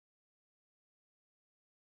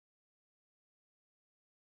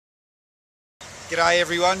G'day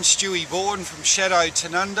everyone, Stuart Bourne from Chateau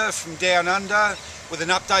Tanunda from Down Under with an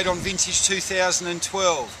update on vintage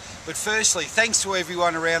 2012. But firstly, thanks to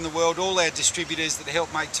everyone around the world, all our distributors that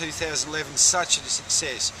helped make 2011 such a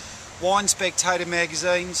success. Wine Spectator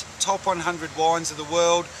magazine's top 100 wines of the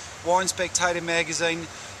world, Wine Spectator magazine,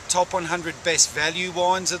 top 100 best value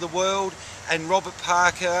wines of the world, and Robert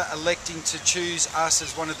Parker electing to choose us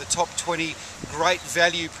as one of the top 20 great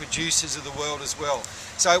value producers of the world as well.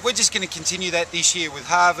 So we're just going to continue that this year with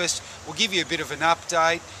harvest. We'll give you a bit of an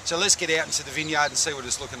update. So let's get out into the vineyard and see what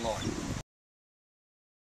it's looking like.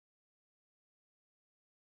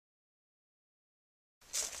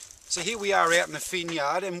 So here we are out in the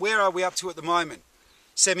vineyard, and where are we up to at the moment?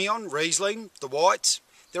 Semillon, Riesling, the whites,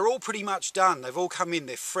 they're all pretty much done. They've all come in,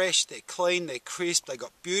 they're fresh, they're clean, they're crisp, they've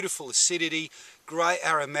got beautiful acidity, great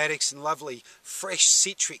aromatics and lovely fresh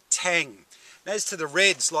citric tang. And as to the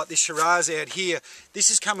reds, like this Shiraz out here,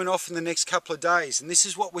 this is coming off in the next couple of days, and this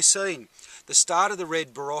is what we're seeing. The start of the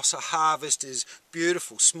red Barossa harvest is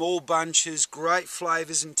beautiful, small bunches, great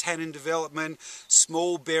flavours and tannin development,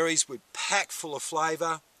 small berries with packed full of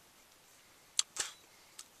flavour.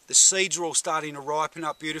 The seeds are all starting to ripen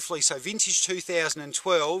up beautifully, so vintage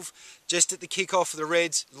 2012, just at the kick-off of the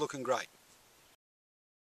reds, looking great.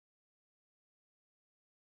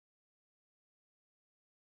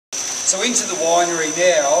 So into the winery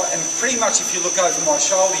now, and pretty much if you look over my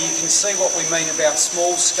shoulder you can see what we mean about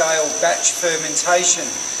small-scale batch fermentation.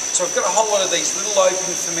 So I've got a whole lot of these little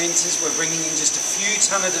open fermenters. We're bringing in just a few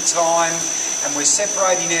tonne at a time, and we're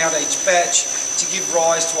separating out each batch to give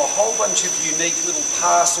rise to a whole bunch of unique little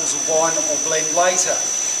parcels of wine that we'll blend later.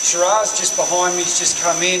 Shiraz just behind me has just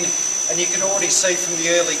come in, and you can already see from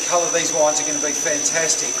the early colour these wines are going to be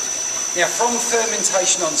fantastic. Now from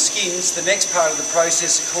fermentation on skins, the next part of the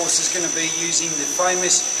process of course is going to be using the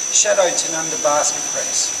famous Chateau Tanunda basket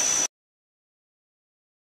press.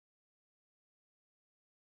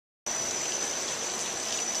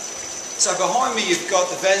 So behind me you've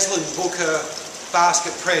got the Vaseline Booker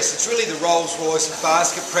basket press. It's really the Rolls Royce of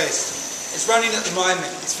basket press. It's running at the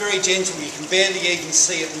moment. It's very gentle. You can barely even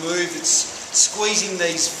see it move. It's squeezing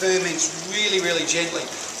these ferments really, really gently.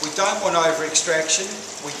 We don't want over extraction.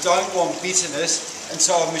 We don't want bitterness. And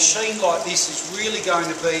so a machine like this is really going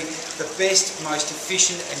to be the best, most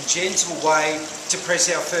efficient and gentle way to press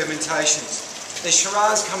our fermentations. There's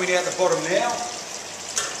Shiraz coming out the bottom now.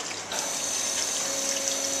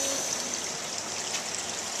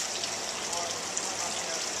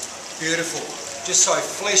 Beautiful, just so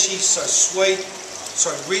fleshy, so sweet, so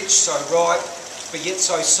rich, so ripe, but yet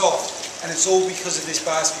so soft, and it's all because of this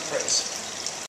basket press.